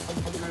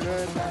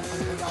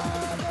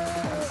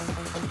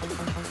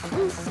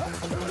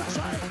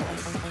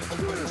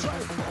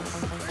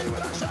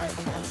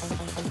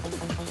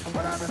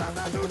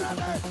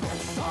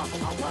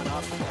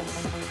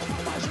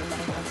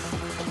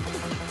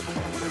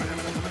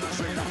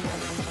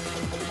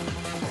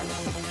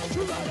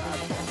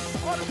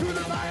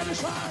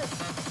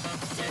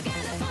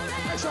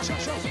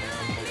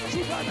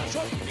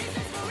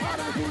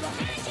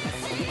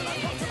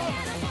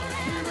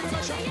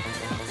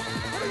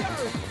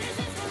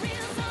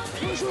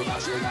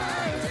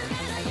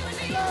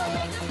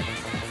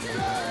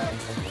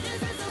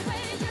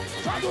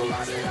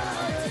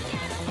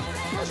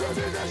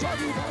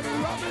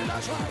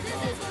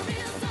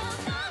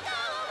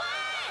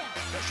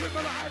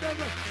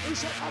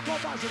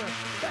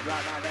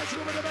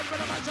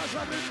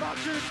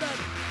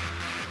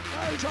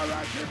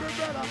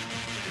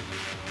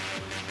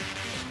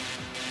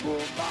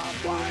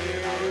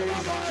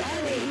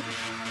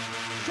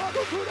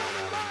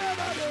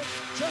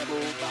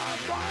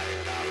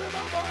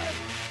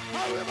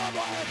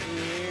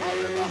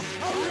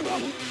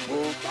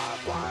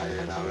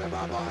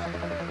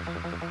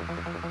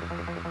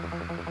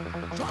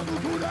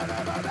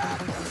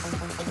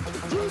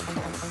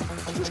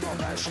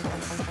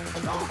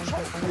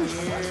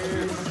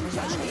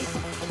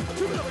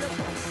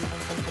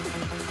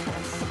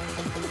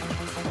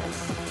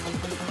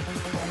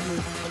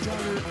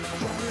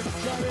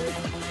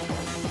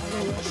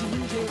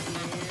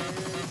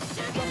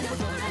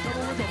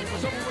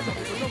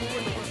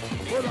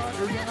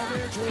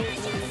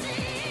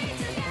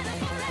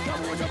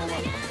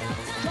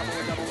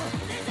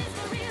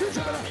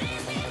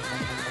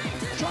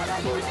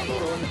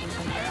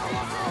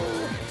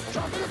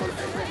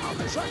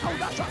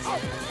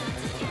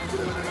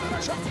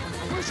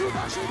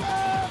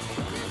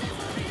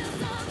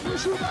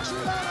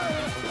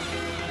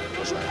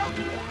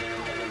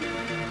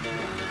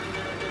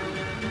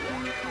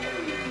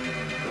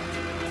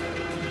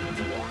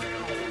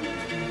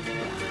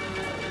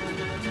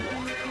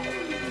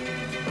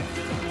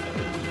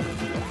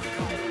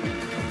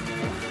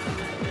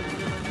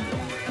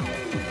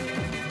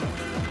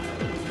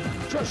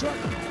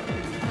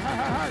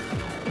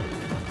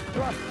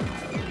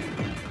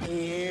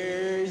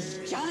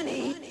 Here's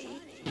Johnny.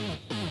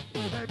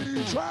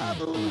 Baby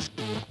travels.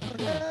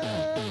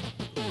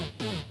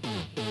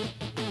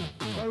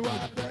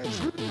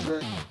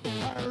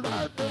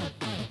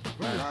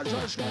 I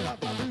just got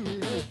up and be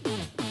here.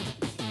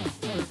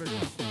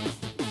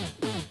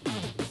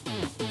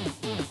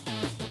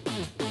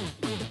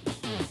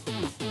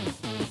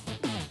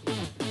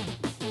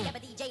 Never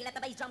DJ, let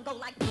the bass drum go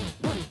like.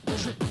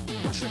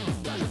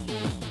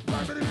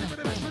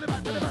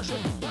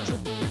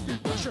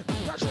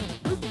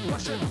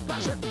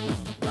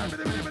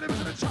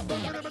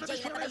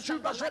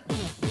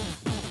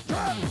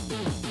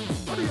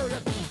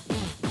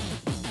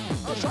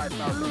 Outside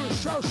my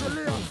Louis, Chelsea,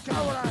 Leon,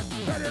 Caroline,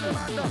 Betty,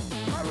 Amanda,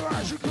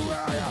 Uprising,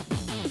 Kuaya.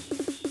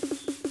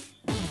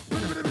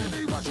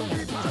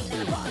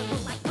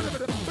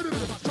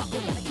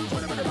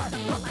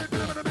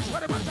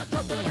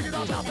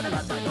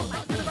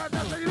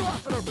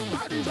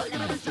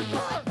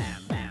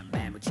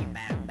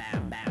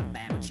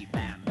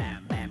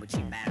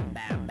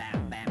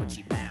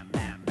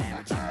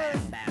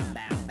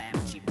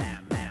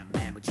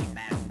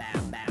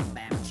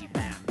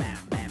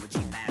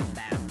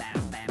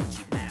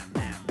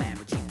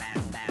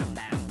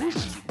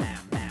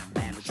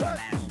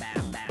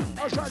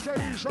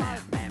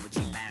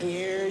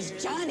 Here's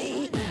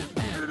Johnny.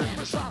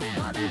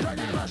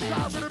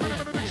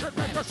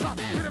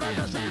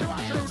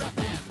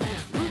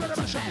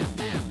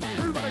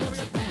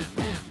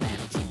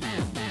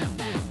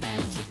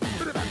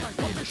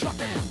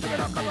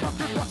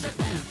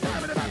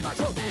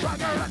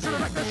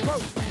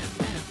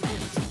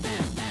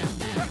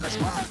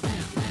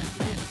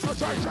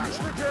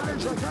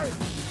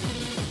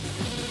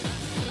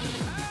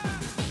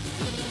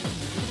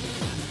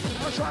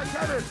 I'll try to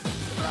get it.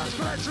 Last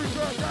connection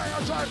to a day.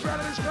 I'll try to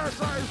better this first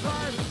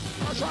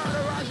 95. I'll try to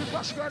rise and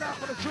bust going out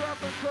for the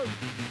triumphant crew.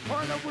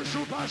 On the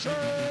whistle passing.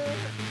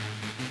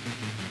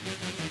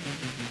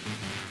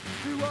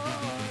 You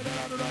are.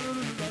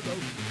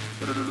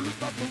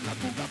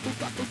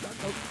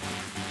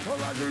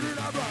 Horizon in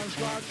a brown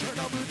squad. Turn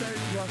up the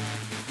danger.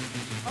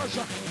 I'll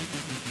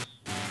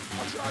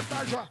try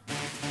Badger.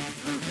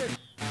 Luke.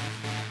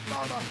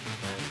 Mama.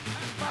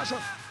 Masha.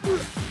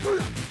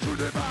 To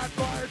the bad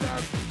boy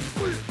them.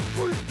 We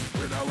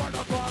don't want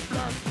a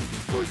problem.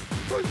 We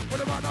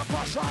don't want a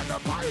pass on the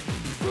pipe.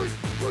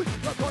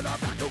 We're gonna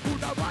back to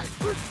good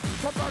fight.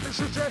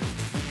 sushi,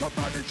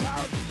 come on the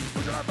town.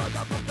 Put your hands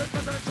up, put your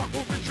hands up, put your hands up,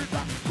 put your hands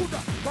up, put your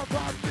hands up, put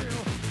your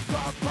hands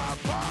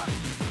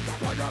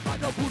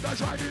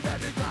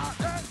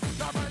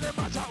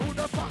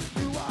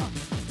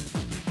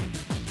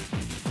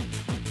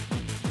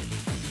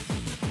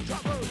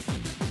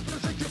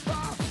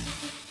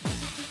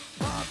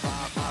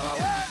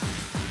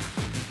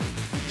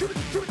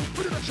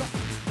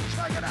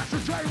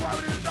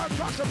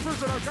a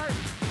prison, okay?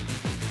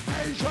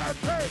 Asian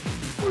pay,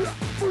 to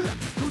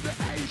the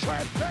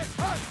Asian pay,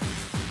 hey!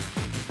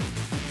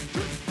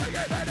 Take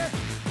it, baby!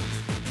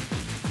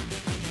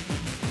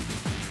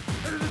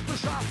 It is the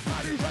shop,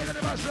 body's right in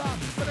the restaurant,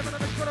 but I'm gonna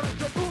make sure that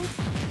the boom,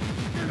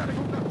 you gotta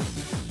go now.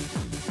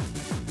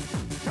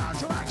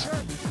 Council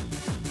action!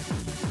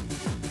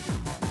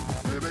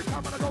 Baby,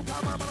 come on, go,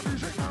 come on,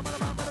 music, come on,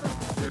 come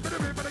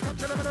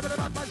to the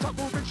my shop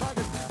moving,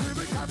 shagging.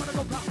 Baby, come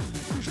on, go,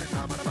 music,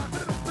 come on,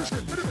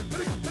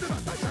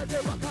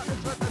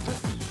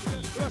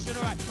 Russian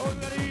right, oh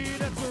we gotta eat,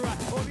 that's alright.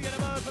 Oh we get a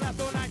buzz, but that's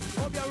all night.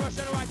 Hope you're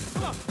Russian right.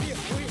 Come on, here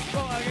we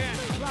go again.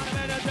 Round the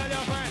middle, tell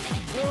your friend.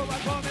 Oh my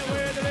coming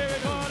with the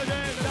lyric on the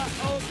game.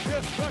 Oh,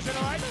 here, Russian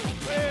right.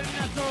 Well,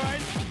 that's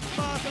alright.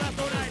 Buzz, that's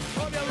all night.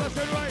 Hope you're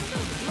Russian right.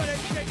 Ready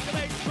to take the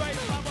bait straight.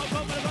 I'm gonna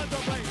come with a buzz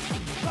on play.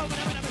 Come when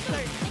I'm in a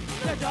mistake.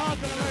 Get your heart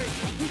gonna race.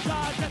 You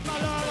charge, that's my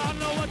love. I don't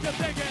know what you're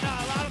thinking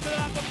now. I don't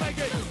feel like I can make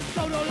it.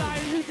 So don't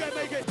lie, you can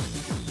make it.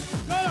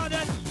 Go on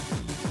then.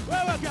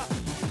 Where we go?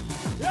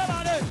 Yeah,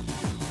 man, it.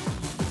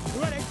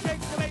 Ready, take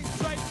the bait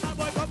straight. My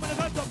boy, come with a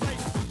gun to play.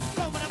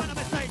 Come when I'm in a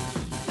mistake.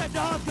 Said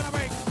your heart's gonna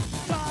break.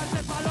 Charge,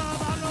 that's my love.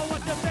 I don't know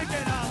what you're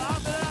thinking of.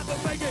 I'm the I can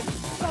make it.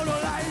 So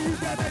don't lie, you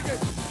can make it.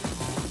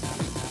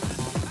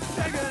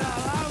 Take it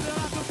out. I'm the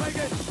I can make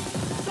it.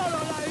 So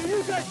don't lie, you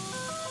can.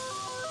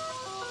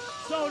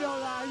 So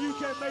don't lie, you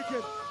can make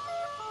it.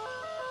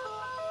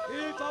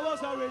 If I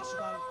was a rich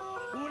man,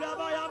 would I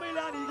buy a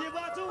million? He give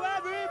one to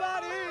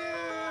everybody.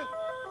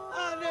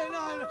 And then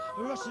I'm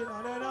rushing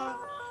on and on.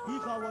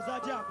 If I was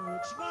a damn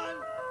rich man,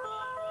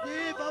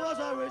 if I was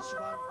a rich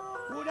man,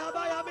 would I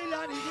buy a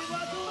million? He give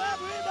one to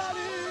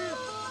everybody.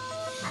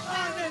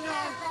 And then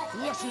I'm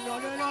rushing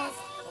on and on.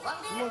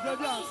 Was a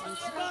damn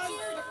rich man.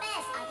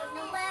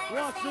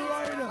 What's the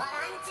rider?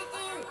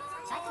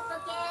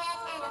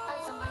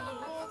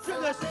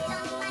 Sing this.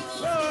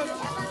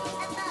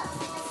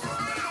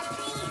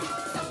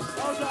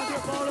 How's that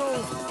get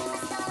followed?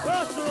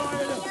 What's the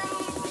rider?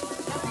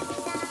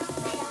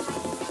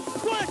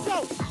 Let's go!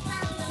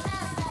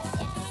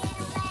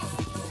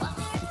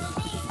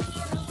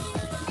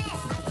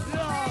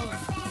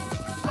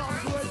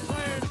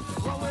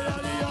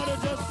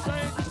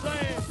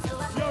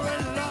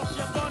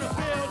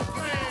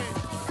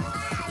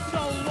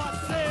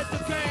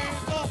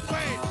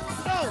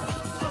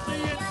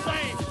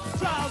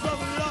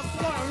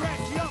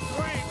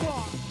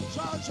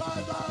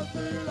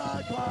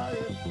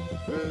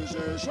 This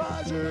is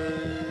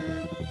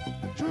tragic.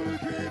 To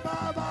keep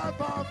my mind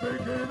from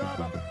thinking about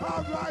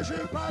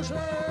uprising passion,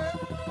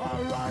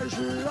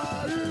 uprising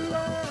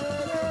anyway.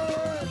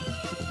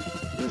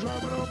 This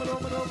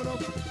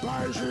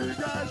rising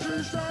as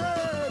is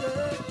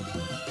steady.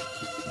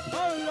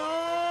 Oh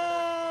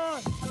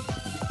Lord,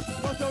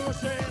 what do you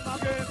say? I'm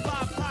getting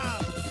pop.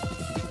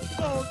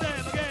 Oh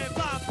damn, I'm getting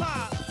pop.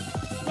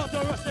 What do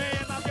you say?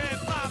 I'm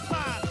getting pop.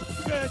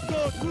 Get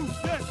good, who's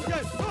that?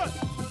 Get good.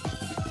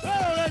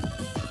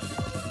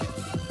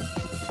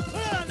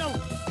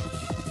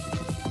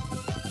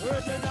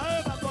 Original,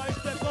 my boy,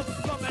 step up,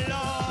 come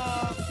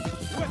along.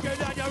 Wicked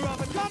and you're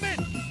rough and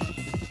coming.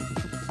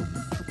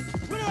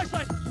 What do I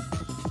say?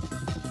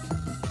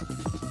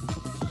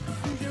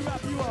 Easy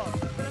rap you up.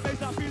 When it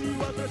makes I feel you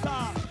up to the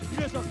top. You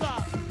just don't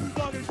stop. You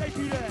fucking take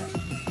you there.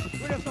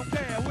 We just don't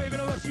care. We're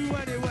gonna rush you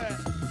anywhere.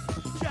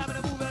 Jamming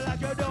and moving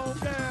like you don't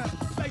care.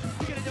 Make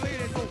you get into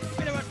it. Go.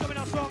 Get the rest coming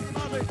out strong and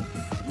mouthy.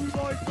 You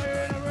boys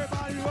playing,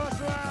 everybody rush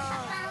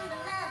around.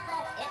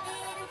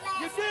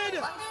 You did!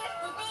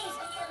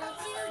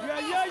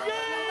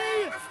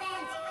 Yeah!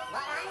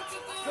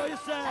 So you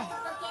say.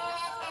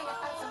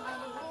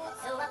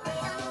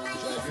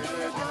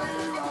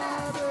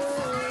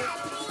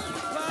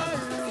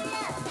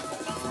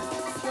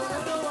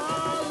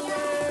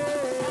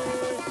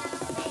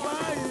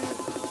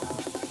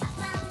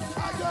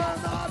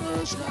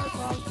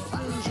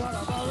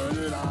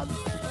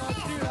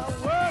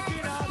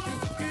 Working out to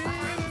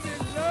giving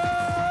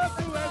love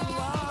to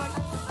everyone.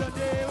 The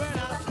day when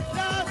I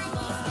lost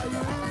my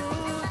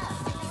youth,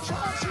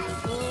 charging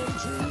for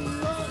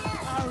true.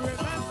 I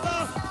remember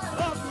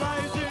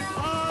uprising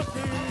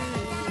party.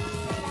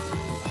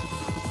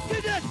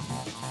 Did it?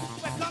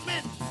 We're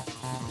coming.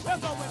 We're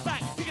going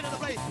back. Picking up the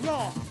place.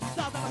 Raw.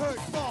 Sound that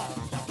hurt more.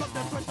 Now come the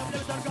first time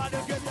living on God,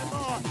 they'll give you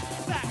more.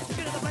 Back.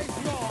 Picking up the place.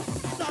 Raw.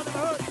 Sound that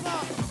hurt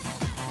more.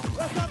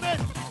 We're coming.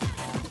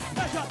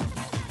 Back up.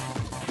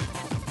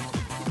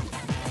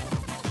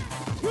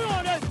 We're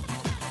on it.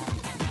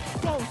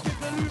 Go, get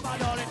the loot, my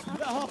darling.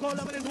 That hardcore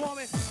loving is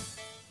warming.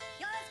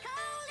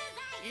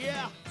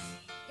 Yeah.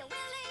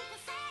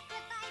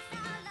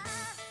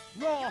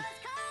 Raw.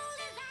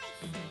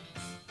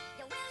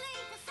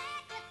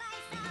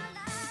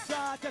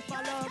 test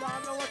my love,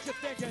 I know what you're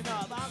thinking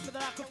of. After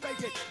that I can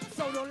fake it,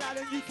 so don't lie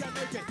and you can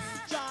make it.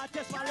 Try to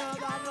test my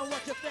love, I know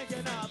what you're thinking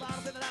of.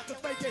 After that I can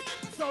fake it,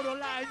 so don't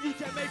lie and you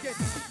can make it.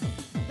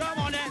 Come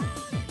on then.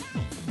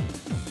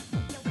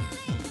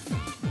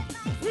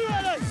 You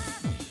ready?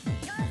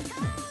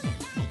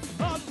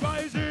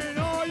 Uprising,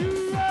 are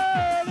you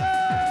ready?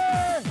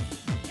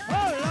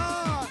 Oh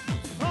Lord,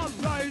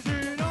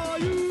 uprising, are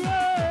you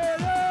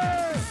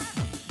ready?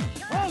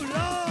 Oh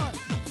Lord,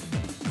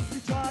 you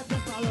try to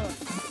test my love,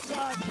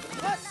 try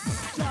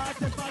to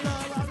test my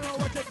love, I know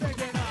what you're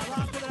thinking of.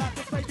 After that I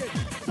can fake it,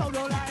 so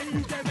don't lie and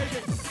you can make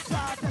it.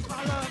 Try to test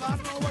my love, I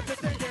know what you're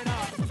thinking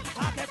of.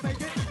 I can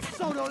fake it,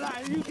 so don't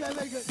lie and you can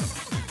make it.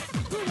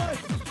 Good,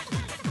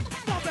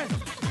 stop it,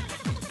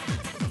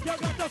 you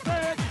got the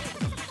fake.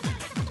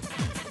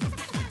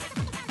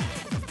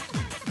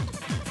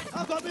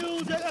 I got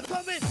music, I'm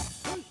coming.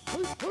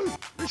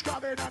 Ich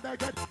kam in an der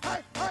Gate.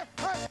 Hey, hey,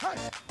 hey, hey.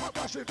 Mach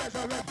mal schön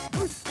besser weg.